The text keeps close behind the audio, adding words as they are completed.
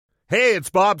Hey, it's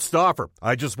Bob Stauffer.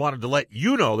 I just wanted to let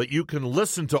you know that you can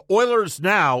listen to Oilers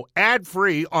Now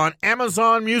ad-free on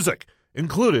Amazon Music,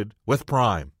 included with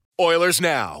Prime. Oilers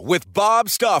Now with Bob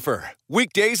Stauffer.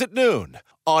 Weekdays at noon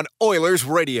on Oilers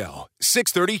Radio,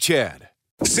 630 CHED.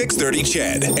 630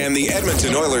 CHED and the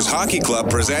Edmonton Oilers Hockey Club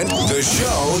present the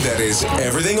show that is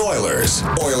everything Oilers.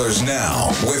 Oilers Now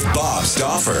with Bob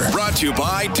Stauffer. Brought to you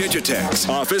by Digitex.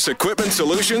 Office Equipment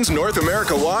Solutions North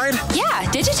America wide? Yeah,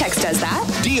 Digitex does that.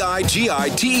 digitex.ca.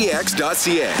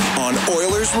 On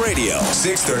Oilers Radio,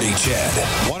 630 CHED.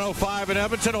 105 in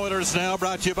Edmonton. Oilers Now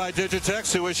brought to you by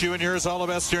Digitex, who wish you and yours all the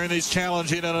best during these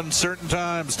challenging and uncertain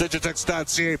times.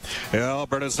 Digitex.ca.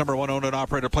 Alberta's number one owned and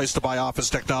operated place to buy office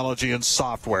technology and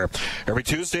software. Every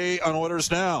Tuesday on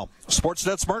Oilers Now.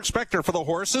 Sportsnet's Mark Spector for the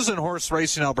horses and Horse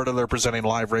Racing Alberta. They're presenting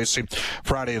live racing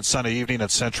Friday and Sunday evening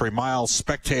at Century Mile.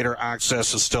 Spectator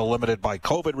access is still limited by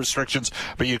COVID restrictions,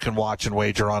 but you can watch and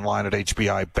wager online at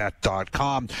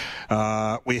hbibet.com.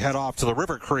 We head off to the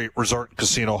River Cree Resort and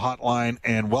Casino Hotline,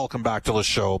 and welcome back to the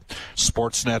show,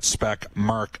 Sportsnet Spec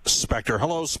Mark Spector.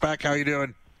 Hello, Spec. How you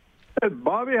doing? Hey,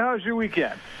 Bobby, how's your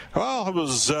weekend? Well, it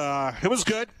was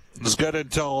good. It was good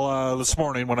until this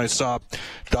morning when I saw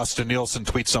Dustin Nielsen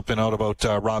tweet something out about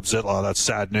Rob Zitlaw. That's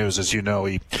sad news. As you know,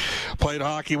 he played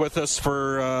hockey with us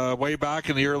for way back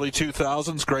in the early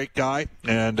 2000s. Great guy,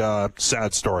 and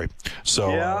sad story.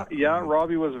 So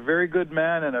Robbie was a very good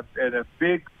man and a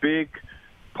big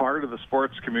part of the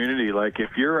sports community. Like,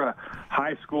 if you're a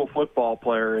high school football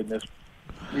player in this,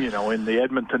 in the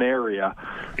Edmonton area,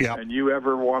 and you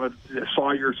ever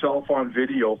saw yourself on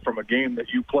video from a game that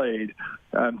you played,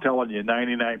 I'm telling you,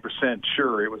 99%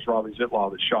 sure it was Robbie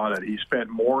Zitlaw that shot it. He spent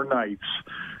more nights.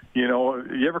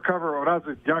 You ever cover, when I was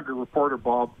a younger reporter,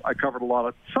 Bob, I covered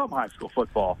some high school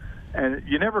football. And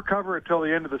you never cover it till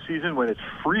the end of the season when it's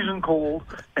freezing cold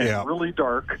and really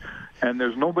dark, and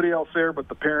there's nobody else there but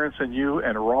the parents and you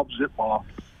and Rob Zitlaw.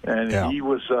 And he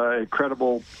was an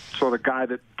incredible sort of guy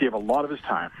that gave a lot of his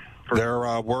time.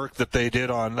 Their work that they did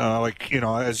on,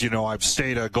 as you know, I've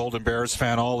stayed a Golden Bears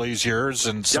fan all these years,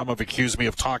 and some have accused me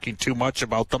of talking too much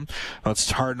about them.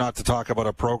 It's hard not to talk about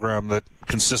a program that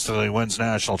consistently wins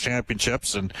national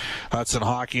championships, and that's in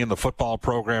hockey and the football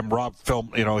program. Rob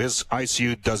his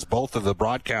ICU does both of the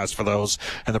broadcasts for those,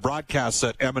 and the broadcasts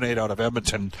that emanate out of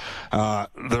Edmonton,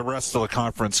 the rest of the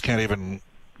conference can't even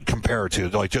compare to,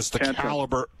 like, just the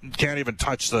caliber, can't even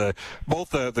touch both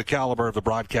the caliber of the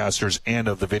broadcasters and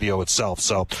of the video itself.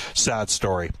 So sad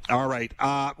story. All right,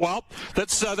 well,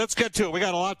 let's get to it. We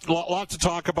got a lot to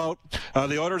talk about.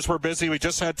 The Oilers were busy. We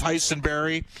just had Tyson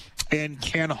Barrie and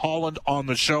Ken Holland on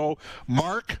the show.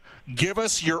 Mark, give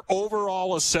us your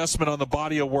overall assessment on the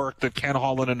body of work that Ken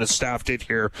Holland and his staff did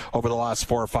here over the last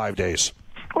 4 or 5 days.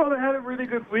 Well, they had a really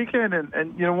good weekend,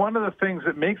 and one of the things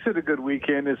that makes it a good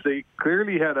weekend is they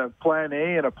clearly had a plan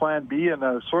A and a plan B and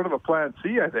a sort of a plan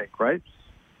C, I think, right?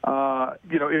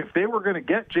 If they were going to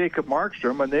get Jacob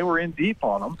Markstrom and they were in deep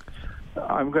on him,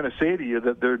 I'm going to say to you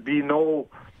that there'd be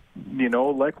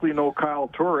likely no Kyle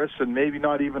Turris and maybe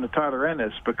not even a Tyler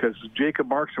Ennis, because Jacob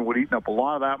Markstrom would eat up a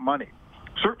lot of that money.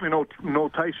 Certainly no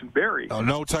Tyson Barrie. Oh,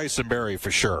 no Tyson Barrie for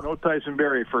sure. No Tyson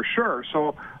Barrie for sure.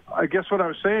 So I guess what I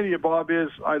was saying to you, Bob, is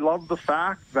I love the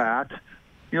fact that,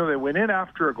 they went in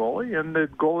after a goalie, and they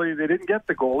didn't get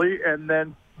the goalie, and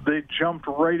then they jumped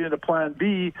right into plan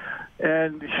B.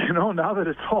 And, now that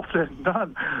it's all said and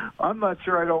done, I'm not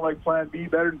sure I don't like plan B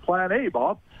better than plan A,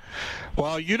 Bob.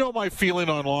 Well, my feeling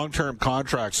on long-term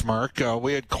contracts, Mark.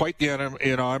 We had quite the,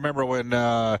 I remember when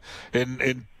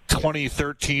in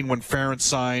 2013 when Ferentz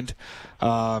signed,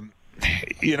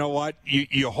 you know what?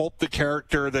 You hope the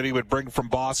character that he would bring from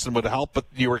Boston would help, but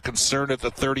you were concerned at the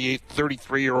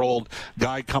 33-year-old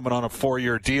guy coming on a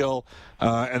 4-year deal.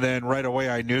 And then right away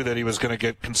I knew that he was going to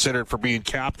get considered for being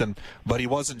captain, but he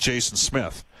wasn't Jason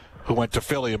Smith, who went to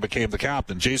Philly and became the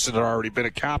captain. Jason had already been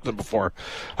a captain before.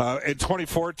 In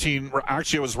 2014,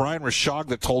 actually it was Ryan Rishaug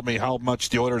that told me how much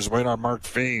the Oilers went on Mark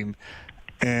Fane.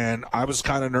 And I was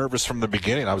kind of nervous from the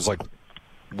beginning. I was like,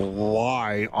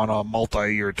 why on a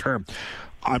multi-year term?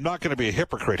 I'm not going to be a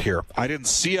hypocrite here. I didn't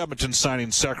see Edmonton signing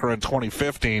Sekera in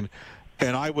 2015,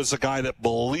 and I was a guy that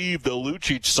believed the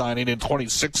Lucic signing in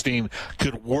 2016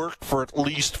 could work for at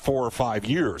least 4 or 5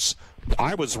 years.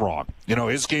 I was wrong.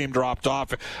 His game dropped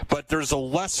off. But there's a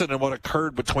lesson in what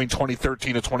occurred between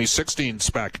 2013 and 2016,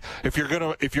 Spec. If you're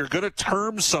gonna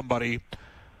term somebody,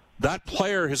 that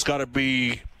player has got to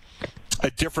be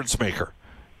a difference maker.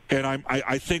 And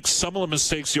I think some of the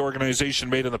mistakes the organization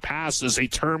made in the past is they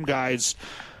term guys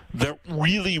that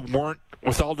really weren't,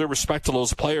 with all due respect to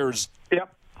those players,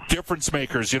 difference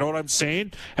makers. You know what I'm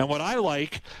saying? And what I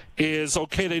like is,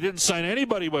 okay, they didn't sign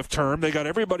anybody with term. They got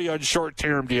everybody on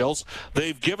short-term deals.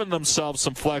 They've given themselves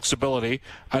some flexibility.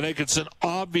 I think it's an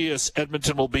obvious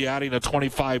Edmonton will be adding a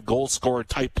 25-goal scorer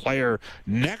type player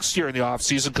next year in the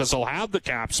offseason because they'll have the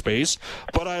cap space.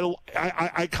 But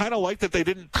I kind of like that they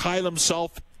didn't tie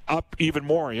themselves up even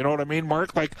more. You know what I mean,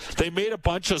 Mark? Like, they made a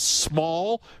bunch of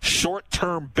small,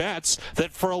 short-term bets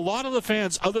that for a lot of the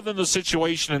fans, other than the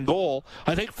situation in goal,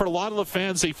 I think for a lot of the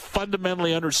fans, they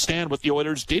fundamentally understand what the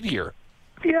Oilers did here.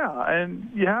 Yeah,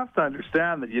 and you have to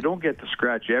understand that you don't get to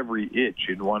scratch every itch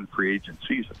in one free agent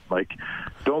season. Like,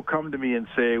 don't come to me and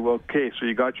say, well, okay, so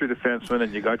you got your defenseman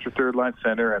and you got your third-line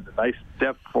center and a nice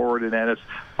depth forward in Ennis,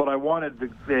 but I wanted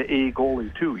the A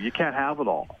goalie too. You can't have it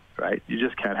all. Right? You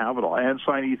just can't have it all. And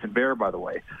sign Ethan Bear, by the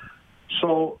way.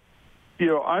 So,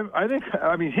 I think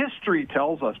history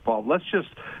tells us, Bob, let's just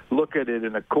look at it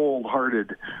in a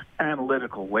cold-hearted,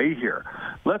 analytical way here.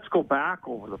 Let's go back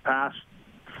over the past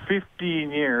 15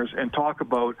 years and talk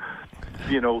about,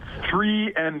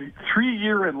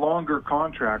 3-year and longer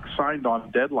contracts signed on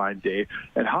deadline day,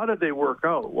 and how did they work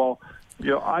out? Well,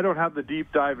 I don't have the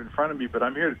deep dive in front of me, but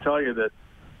I'm here to tell you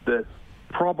that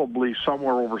probably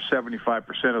somewhere over 75%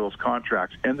 of those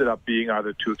contracts ended up being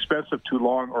either too expensive, too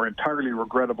long, or entirely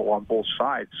regrettable on both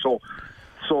sides. So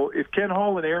if Ken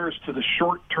Holland errs to the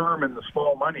short term and the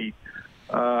small money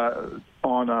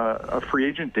on a free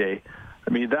agent day,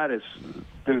 I mean,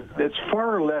 it's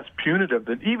far less punitive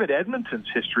than even Edmonton's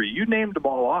history. You named them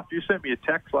all off. You sent me a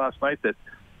text last night that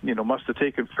must have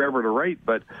taken forever to write,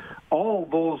 but all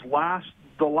those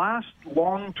the last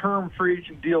long-term free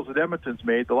agent deals that Edmonton's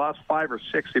made, the last 5 or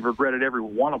 6, they've regretted every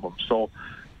one of them. So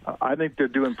I think they're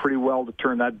doing pretty well to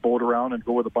turn that boat around and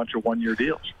go with a bunch of one-year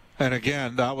deals. And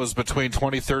again, that was between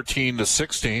 2013 to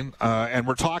 16, and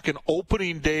we're talking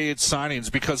opening day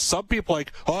signings because some people are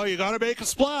like, oh, you got to make a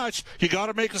splash. You got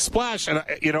to make a splash. And,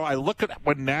 I look at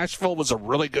when Nashville was a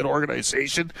really good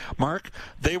organization, Mark,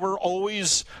 they were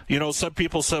always, some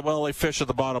people said, well, they fish at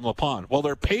the bottom of the pond. Well,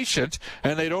 they're patient,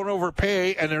 and they don't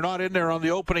overpay, and they're not in there on the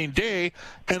opening day.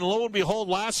 And lo and behold,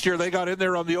 last year they got in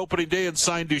there on the opening day and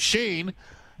signed Duchesne.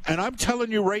 And I'm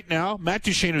telling you right now, Matt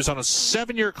Duchesne is on a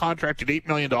 7-year contract at $8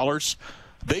 million.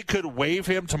 They could waive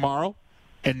him tomorrow,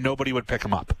 and nobody would pick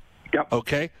him up. Yep.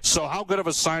 Okay? So how good of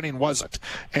a signing was it?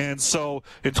 And so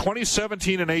in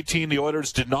 2017 and 18, the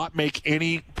Oilers did not make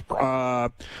any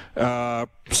sort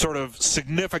of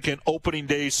significant opening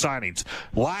day signings.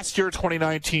 Last year,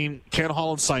 2019, Ken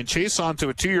Holland signed Chase on to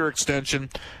a 2-year extension,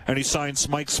 and he signs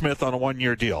Mike Smith on a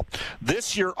 1-year deal.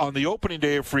 This year, on the opening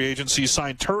day of free agency, he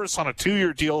signed Turris on a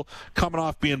 2-year deal coming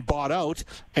off being bought out,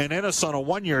 and Ennis on a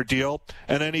 1-year deal,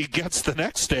 and then he gets the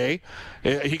next day,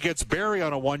 he gets Barry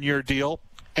on a 1-year deal,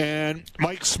 and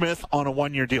Mike Smith on a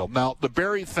 1-year deal. Now, the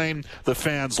Barry thing the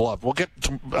fans love. We'll get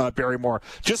to Barry more.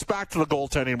 Just back to the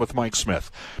goaltending with Mike Smith.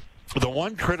 The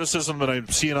one criticism that I'm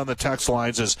seeing on the text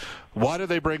lines is, why did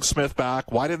they bring Smith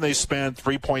back? Why didn't they spend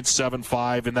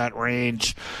 $3.75 in that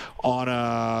range on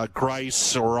a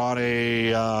Grice or on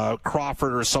a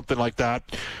Crawford or something like that?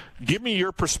 Give me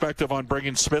your perspective on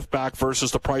bringing Smith back versus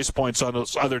the price points on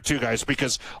those other two guys,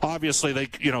 because obviously they,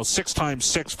 6 times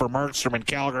 6 for Markstrom in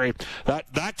Calgary.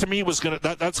 That to me was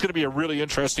that's gonna be a really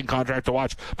interesting contract to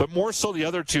watch. But more so the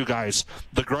other two guys,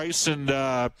 the Grice and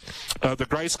the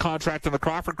Grice contract and the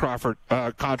Crawford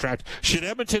contract. Should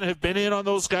Edmonton have been in on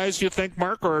those guys, you think,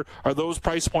 Mark, or are those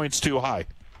price points too high?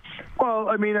 Well,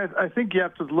 I mean, I think you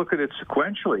have to look at it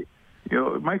sequentially.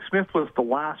 Mike Smith was the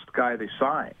last guy they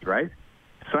signed, right?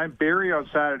 Signed Barry on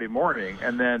Saturday morning,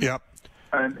 and then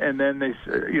and then they,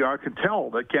 I could tell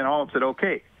that Ken Holland said,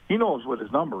 okay, he knows what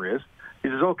his number is. He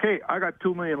says, okay, I got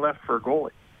 $2 million left for a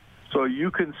goalie. So you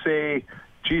can say,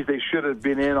 geez, they should have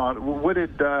been in on. What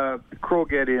did Crow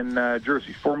get in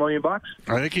Jersey? $4 million? I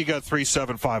think he got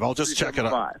 $3.75. I'll just check it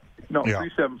out. No, yeah.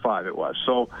 $3.75 it was.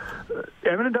 So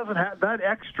Edmonton doesn't have that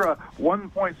extra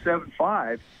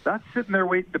 $1.75. That's sitting there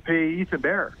waiting to pay Ethan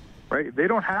Bear. Right? They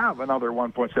don't have another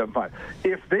 $1.75.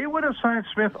 If they would have signed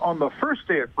Smith on the first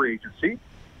day of free agency,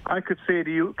 I could say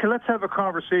to you, okay, let's have a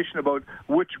conversation about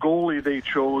which goalie they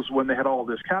chose when they had all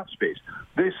this cap space.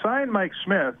 They signed Mike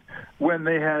Smith when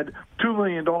they had $2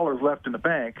 million left in the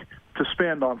bank to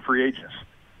spend on free agents.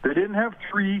 They didn't have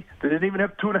 3. They didn't even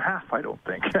have 2.5, I don't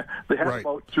think. They had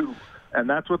about 2. And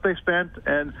that's what they spent.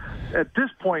 And at this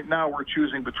point now, we're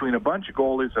choosing between a bunch of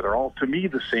goalies that are all, to me,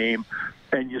 the same.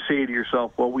 And you say to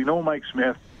yourself, well, we know Mike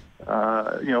Smith.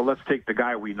 Let's take the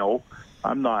guy we know.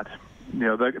 I'm not.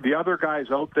 The other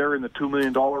guys out there in the $2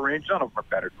 million range, none of them are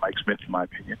better than Mike Smith, in my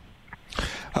opinion.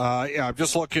 I'm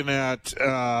just looking at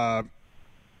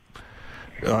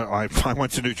I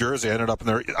went to New Jersey. I ended up in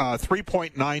there.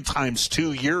 3.9 times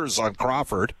 2 years on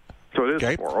Crawford. So it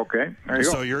is 4. Okay, there you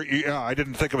go. So I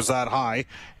didn't think it was that high.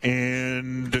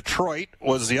 And Detroit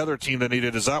was the other team that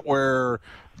needed. Is that where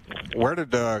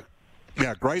did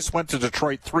Greiss went to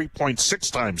Detroit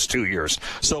 3.6 times 2 years.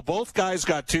 So both guys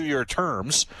got 2-year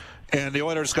terms, and the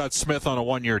Oilers got Smith on a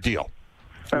 1-year deal.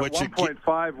 At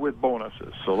 1.5 with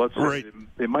bonuses. So let's say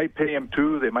they might pay him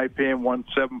 2, they might pay him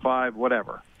 1.75,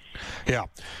 whatever. Yeah,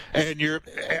 and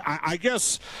I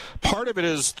guess part of it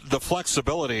is the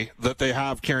flexibility that they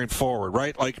have carrying forward,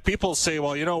 right? Like people say,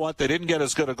 well, you know what, they didn't get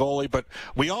as good a goalie, but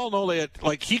we all know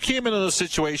he came into the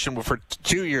situation for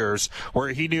 2 years where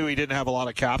he knew he didn't have a lot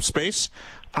of cap space.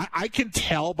 I can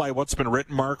tell by what's been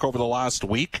written, Mark, over the last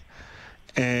week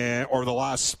or the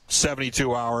last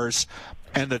 72 hours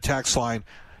and the text line.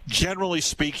 Generally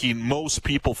speaking, most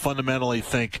people fundamentally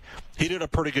think he did a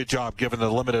pretty good job given the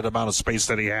limited amount of space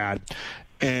that he had.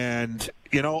 And,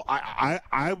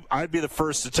 I'd be the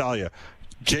first to tell you,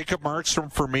 Jacob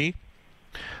Markstrom, for me,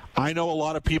 I know a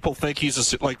lot of people think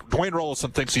like Dwayne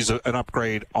Rollison thinks he's an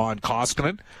upgrade on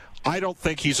Koskinen. I don't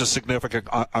think he's a significant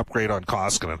upgrade on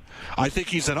Koskinen. I think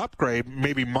he's an upgrade,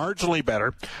 maybe marginally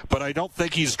better, but I don't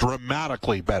think he's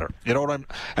dramatically better. You know what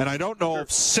and I don't know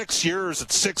if 6 years at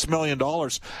 $6 million,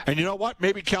 and you know what?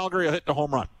 Maybe Calgary will hit the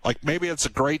home run. Like maybe it's a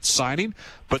great signing,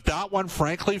 but that one,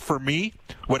 frankly, for me,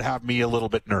 would have me a little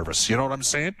bit nervous. You know what I'm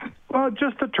saying? Well,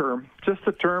 just a term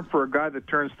for a guy that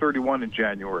turns 31 in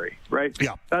January, right?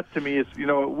 Yeah. That to me is,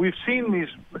 we've seen these.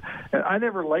 I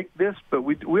never liked this, but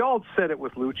we all said it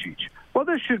with Lucic. Well,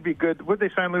 this should be good. Would they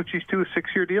sign Lucic to a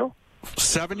 6-year deal?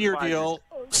 7-year deal.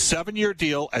 7-year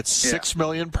deal at $6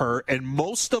 million per, and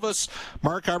most of us,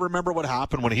 Mark, I remember what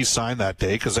happened when he signed that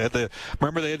day because they had the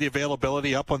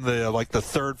availability up on the the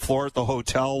third floor at the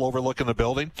hotel overlooking the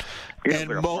building, and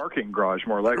like a parking garage,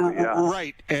 more likely, yeah.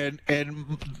 Right, and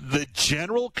the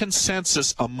general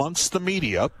consensus amongst the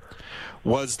media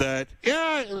was that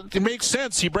it makes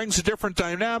sense. He brings a different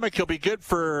dynamic. He'll be good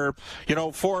for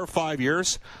 4 or 5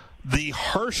 years. The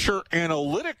harsher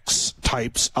analytics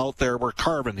types out there were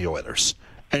carving the Oilers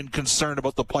and concerned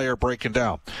about the player breaking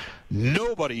down.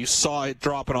 Nobody saw it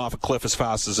dropping off a cliff as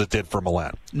fast as it did for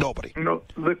Milan. Nobody.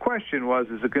 The question was,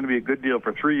 is it going to be a good deal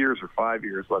for 3 years or 5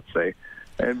 years, let's say?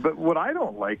 But what I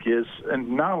don't like is, and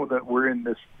now that we're in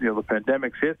this, the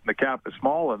pandemic's hit and the cap is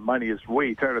small and money is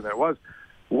way tighter than it was,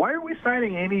 why are we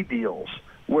signing any deals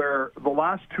where the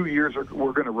last 2 years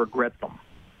we're going to regret them?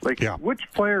 Which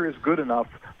player is good enough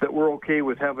that we're okay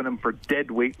with having him for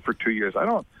dead weight for 2 years?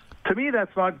 To me,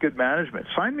 that's not good management.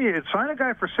 Sign a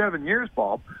guy for 7 years,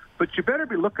 Bob, but you better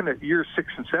be looking at years 6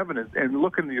 and 7 and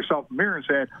looking at yourself in the mirror and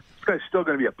saying, this guy's still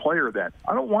going to be a player then.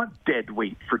 I don't want dead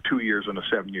weight for 2 years on a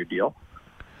 7-year deal.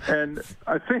 And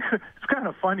I think it's kind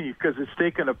of funny because it's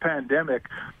taken a pandemic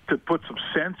to put some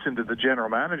sense into the general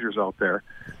managers out there.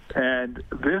 And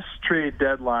this trade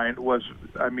deadline was,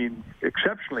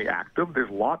 exceptionally active. There's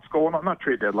lots going on. Not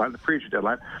trade deadline, the free agent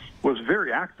deadline was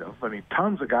very active.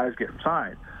 Tons of guys getting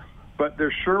signed. But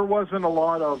there sure wasn't a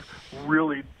lot of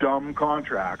really dumb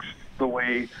contracts the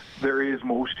way there is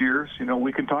most years.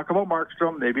 We can talk about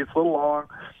Markstrom. Maybe it's a little long.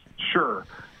 Sure.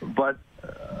 But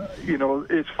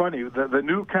it's funny. The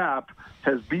new cap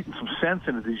has beaten some sense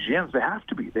into these GMs. They have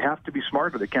to be. They have to be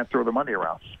smarter. They can't throw their money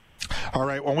around. All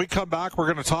right, when we come back,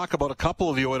 we're going to talk about a couple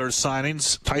of the Oilers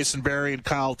signings, Tyson Barrie and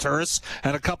Kyle Turris,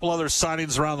 and a couple other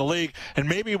signings around the league, and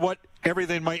maybe what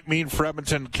everything might mean for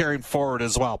Edmonton carrying forward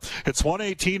as well. It's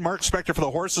 1:18. Mark Spector for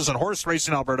the Horses and Horse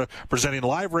Racing Alberta, presenting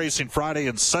live racing Friday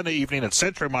and Sunday evening at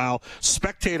Century Mile.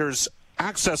 Spectators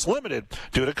access limited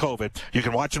due to COVID. You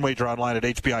can watch and wager online at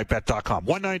hbibet.com.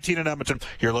 1:19 in Edmonton.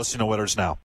 You're listening to Oilers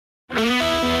Now.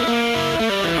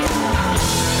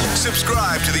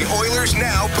 Subscribe to the Oilers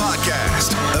Now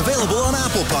podcast. Available on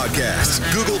Apple Podcasts,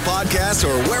 Google Podcasts,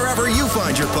 or wherever you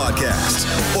find your podcasts.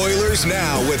 Oilers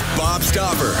Now with Bob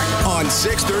Stauffer on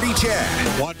 630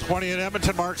 CHED. 1:20 in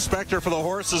Edmonton. Mark Spector for the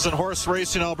Horses and Horse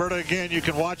Racing Alberta. Again, you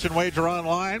can watch and wager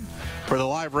online for the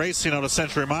live racing out of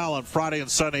Century Mile on Friday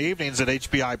and Sunday evenings at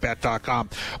hbibet.com.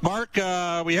 Mark,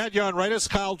 we had you on right as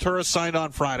Kyle Turris signed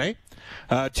on Friday.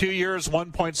 2 years,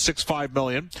 $1.65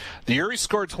 million. The year he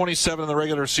scored 27 in the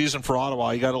regular season for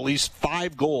Ottawa, he got at least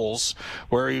 5 goals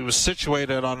where he was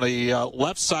situated on the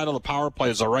left side of the power play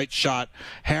as a right shot,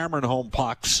 hammering home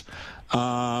pucks.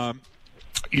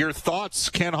 Your thoughts?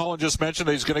 Ken Holland just mentioned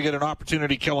that he's going to get an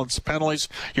opportunity killing some penalties.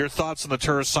 Your thoughts on the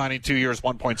Turris signing 2 years,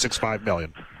 $1.65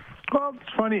 million? Well,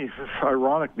 it's funny. It's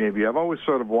ironic, maybe. I've always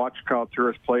sort of watched Kyle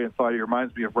Turris play and thought he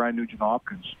reminds me of Ryan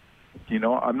Nugent-Hopkins.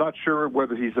 I'm not sure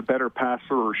whether he's a better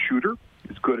passer or shooter.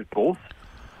 He's good at both.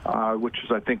 which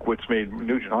is, I think, what's made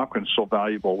Nugent Hopkins so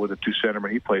valuable with the two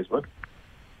centermen he plays with.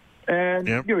 And,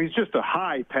 he's just a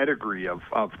high pedigree of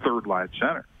third-line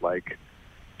center. Like,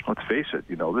 let's face it,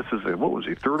 this is what was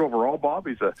he, third overall, Bob?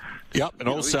 He's a... Yep,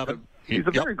 in 07. He's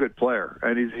a very good player,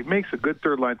 and he makes a good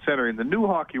third-line center in the new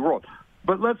hockey world.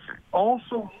 But let's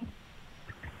also...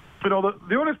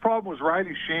 the Oilers' problem was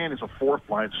Riley Shane is a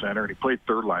fourth-line center, and he played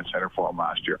third-line center for him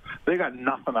last year. They got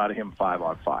nothing out of him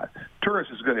 5-on-5. Turris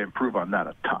is going to improve on that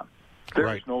a ton.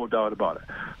 There's no doubt about it.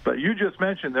 But you just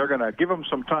mentioned they're going to give him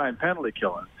some time penalty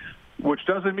killing, which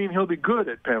doesn't mean he'll be good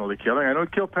at penalty killing. I know he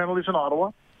killed penalties in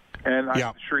Ottawa, and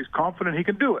I'm sure he's confident he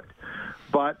can do it.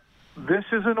 But this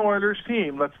is an Oilers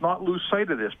team. Let's not lose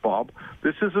sight of this, Bob.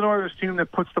 This is an Oilers team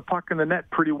that puts the puck in the net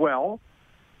pretty well.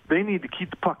 They need to keep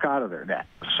the puck out of their net.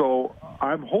 So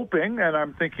I'm hoping and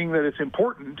I'm thinking that it's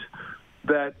important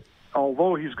that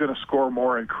although he's going to score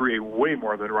more and create way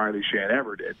more than Riley Shane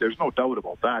ever did, there's no doubt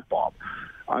about that, Bob.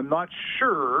 I'm not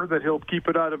sure that he'll keep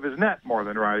it out of his net more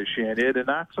than Riley Shane did, and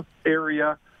that's an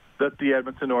area that the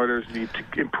Edmonton Oilers need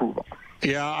to improve on.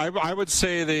 Yeah, I would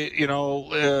say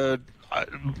that,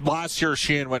 last year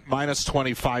Sheehan went minus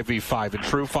 25 v5 in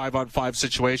true 5-on-5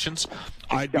 situations.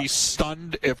 I'd be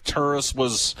stunned if Turris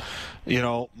was,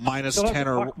 minus 10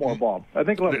 or puck more, Bob. I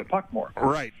think he'll have the puck more.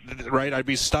 Right. I'd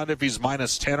be stunned if he's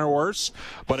minus 10 or worse.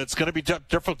 But it's going to be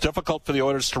difficult for the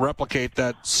Oilers to replicate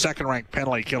that second-ranked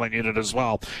penalty killing unit as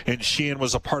well. And Sheehan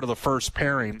was a part of the first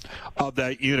pairing of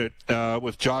that unit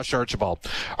with Josh Archibald.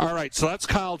 All right, so that's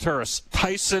Kyle Turris.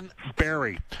 Tyson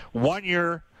Barrie, 1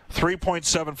 year.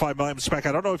 $3.75 million spec.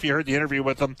 I don't know if you heard the interview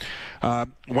with him.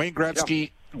 Wayne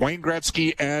Gretzky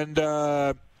and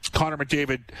Connor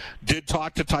McDavid did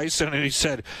talk to Tyson, and he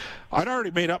said, I'd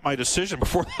already made up my decision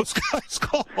before those guys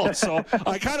called. So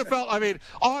I kind of felt,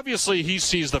 obviously he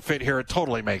sees the fit here. It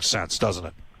totally makes sense, doesn't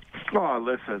it? Oh,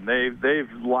 listen,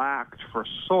 they've lacked for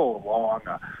so long.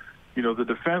 The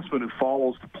defenseman who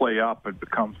follows the play up and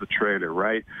becomes the traitor,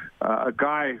 right? A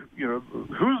guy,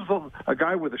 a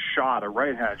guy with a shot, a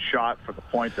right-hand shot for the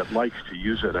point that likes to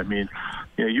use it.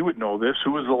 You would know this.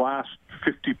 Who was the last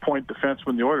 50-point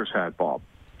defenseman the Oilers had, Bob?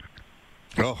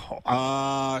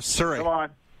 Surrey. Come on.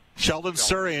 Sheldon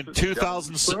Surrey in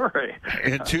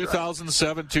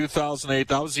 2007, 2008.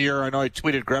 That was the year. I know I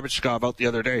tweeted Grebichkov out the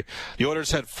other day. The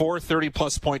Oilers had 4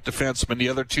 30-plus point defensemen. The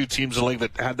other two teams in the league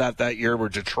that had that year were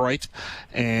Detroit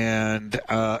and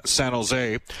San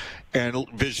Jose. And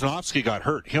Wisniewski got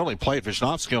hurt.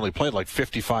 Wisniewski only played like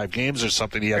 55 games or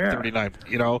something. He had 39,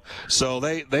 So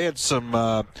they had some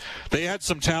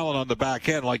talent on the back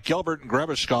end. Like Gilbert and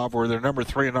Grebichkov were their number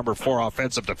 3 and number 4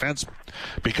 offensive defensemen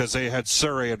because they had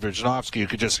Surrey and Wisniewski who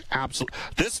could just absolutely.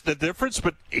 The difference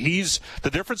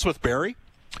with Barrie.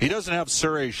 He doesn't have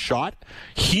Surrey's shot.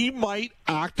 He might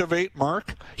activate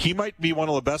Mark. He might be one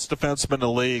of the best defensemen in the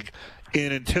league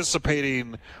in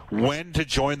anticipating when to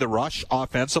join the rush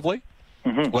offensively,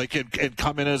 and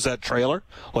come in as that trailer.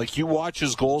 Like, you watch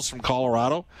his goals from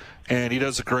Colorado, and he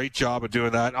does a great job of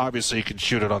doing that. Obviously, he can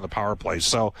shoot it on the power play.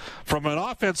 So, from an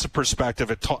offensive perspective,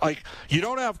 you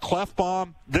don't have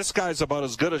Klefbom. This guy's about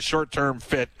as good a short-term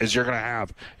fit as you're going to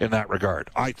have in that regard,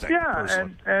 I think. Yeah,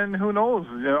 and who knows?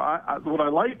 What I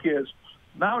like is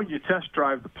now you test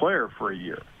drive the player for a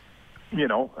year.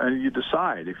 And you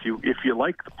decide if you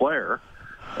like the player,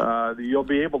 you'll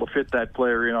be able to fit that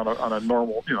player in on a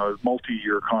normal,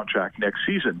 multi-year contract next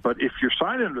season. But if you're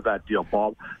signing into that deal,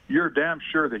 Bob, you're damn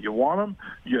sure that you want him.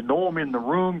 You know him in the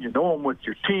room. You know him with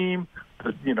your team.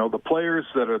 The players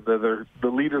that are the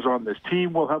leaders on this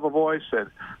team will have a voice. And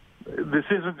this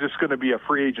isn't just going to be a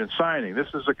free agent signing. This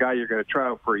is a guy you're going to try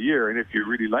out for a year. And if you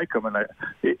really like him, and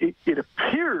it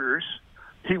appears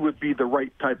he would be the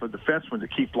right type of defenseman to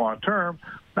keep long-term.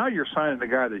 Now you're signing a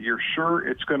guy that you're sure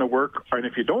it's going to work, and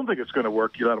if you don't think it's going to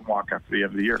work, you let him walk after the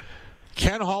end of the year.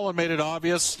 Ken Holland made it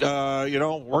obvious,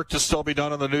 work to still be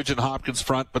done on the Nugent Hopkins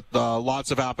front, but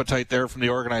lots of appetite there from the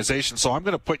organization. So I'm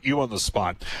going to put you on the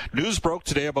spot. News broke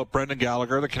today about Brendan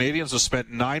Gallagher. The Canadians have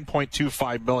spent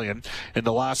 $9.25 million in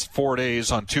the last 4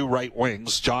 days on 2 right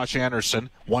wings, Josh Anderson,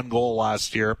 1 goal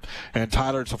last year, and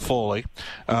Tyler Toffoli.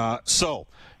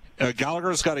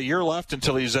 Gallagher's got a year left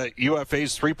until he's at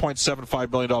UFA's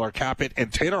 $3.75 million cap hit,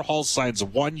 and Taylor Hall signs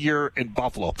 1 year in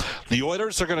Buffalo. The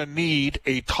Oilers are going to need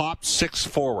a top 6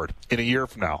 forward in a year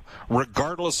from now,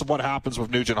 regardless of what happens with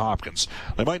Nugent Hopkins.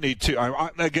 They might need 2.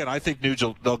 I think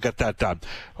Nugent, they'll get that done.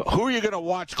 Who are you going to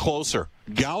watch closer,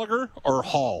 Gallagher or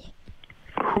Hall?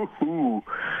 2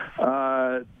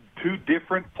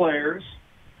 different players.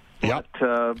 Yep.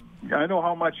 But I know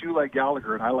how much you like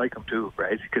Gallagher, and I like him too,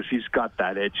 right? Because he's got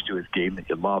that edge to his game that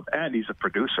you love, and he's a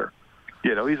producer.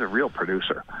 He's a real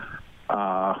producer.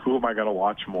 Who am I going to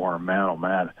watch more? Man, oh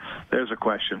man, there's a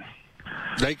question.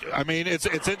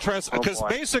 It's interesting because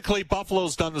basically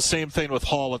Buffalo's done the same thing with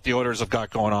Hall that the Oilers have got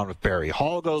going on with Barrie.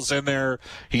 Hall goes in there.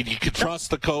 He can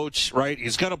trust the coach, right?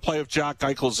 He's going to play with Jack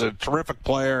Eichel's a terrific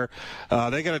player.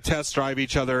 They're going to test drive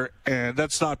each other, and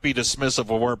let's not be dismissive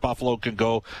of where Buffalo can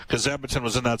go because Edmonton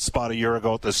was in that spot a year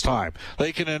ago at this time.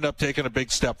 They can end up taking a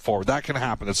big step forward. That can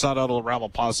happen. It's not out of the realm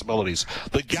of possibilities.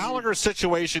 The Gallagher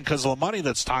situation, because of the money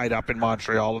that's tied up in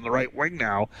Montreal in the right wing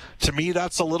now, to me,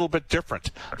 that's a little bit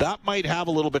different. That might have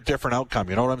a little bit different outcome.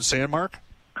 You know what I'm saying, Mark?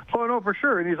 Oh, no, for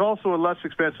sure. And he's also a less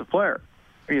expensive player,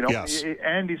 Yes.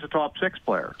 And he's a top 6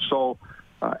 player. So,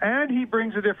 and he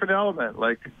brings a different element.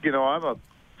 Like, I'm a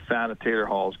fan of Taylor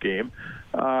Hall's game,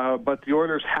 but the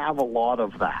Oilers have a lot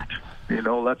of that.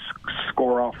 Let's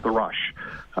score off the rush.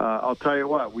 I'll tell you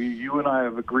what, you and I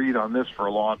have agreed on this for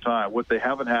a long time. What they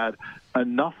haven't had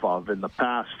enough of in the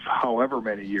past however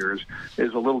many years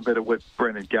is a little bit of what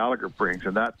Brendan Gallagher brings,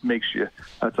 and that's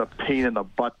a pain in the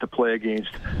butt to play against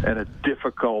and a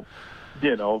difficult,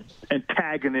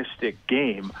 antagonistic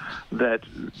game that,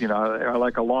 I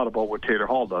like a lot about what Taylor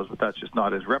Hall does, but that's just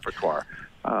not his repertoire.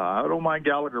 I don't mind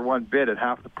Gallagher one bit at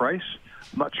half the price.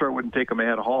 I'm not sure I wouldn't take him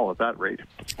ahead of Hall at that rate.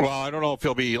 Well, I don't know if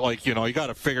he'll be you got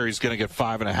to figure he's going to get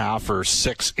 5.5 or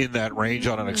 6 in that range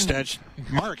on an extension.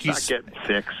 Mark, he's not getting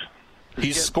 6.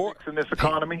 He's scored in this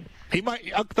economy. He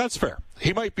might. That's fair.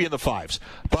 He might be in the 5s,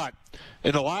 but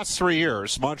in the last 3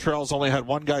 years, Montreal's only had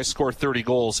one guy score 30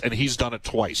 goals, and he's done it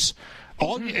twice.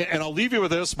 And I'll leave you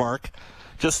with this, Mark,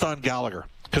 just on Gallagher,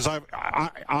 because I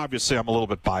obviously I'm a little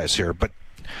bit biased here, but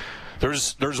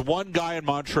there's one guy in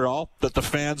Montreal that the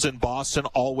fans in Boston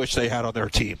all wish they had on their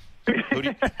team.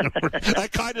 That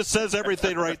kind of says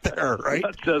everything right there, right?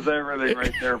 That says everything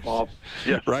right there, Bob.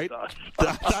 Yes, right?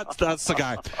 That's the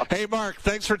guy. Hey, Mark,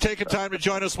 thanks for taking time to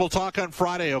join us. We'll talk on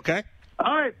Friday, okay?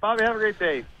 All right, Bobby, have a great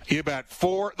day. You bet.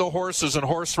 For the Horses and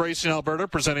Horse Racing Alberta,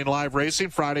 presenting live racing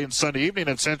Friday and Sunday evening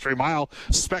at Century Mile.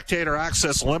 Spectator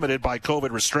access limited by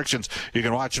COVID restrictions. You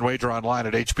can watch and wager online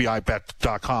at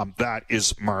hbibet.com. That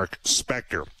is Mark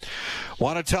Spector.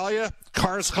 Want to tell you,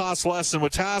 cars cost less than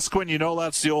Wetaskiwin. You know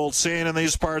that's the old saying in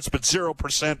these parts, but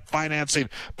 0% financing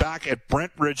back at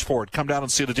Brent Ridge Ford. Come down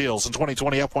and see the deals in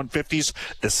 2020 F-150s,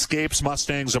 Escapes,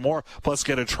 Mustangs, and more. Plus,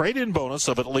 get a trade-in bonus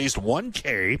of at least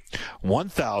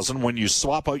 $1,000 when you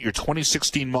swap out your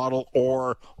 2016 model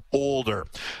or older.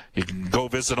 You can go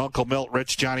visit Uncle Milt,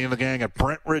 Rich, Johnny, and the gang at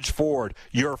Brent Ridge Ford,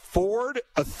 your Ford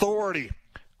authority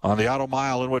on the Auto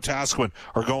Mile in Wetaskiwin,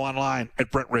 or go online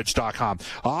at BrentRidge.com.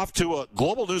 Off to a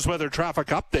global news weather traffic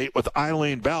update with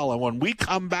Eileen Bell, and when we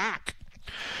come back,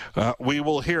 we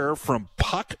will hear from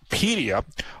Puckpedia,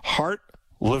 Hart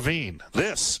Levine.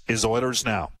 This is Oilers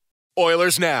Now.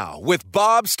 Oilers Now with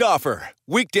Bob Stauffer.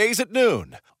 Weekdays at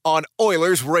noon on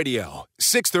Oilers Radio,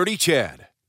 630 CHED.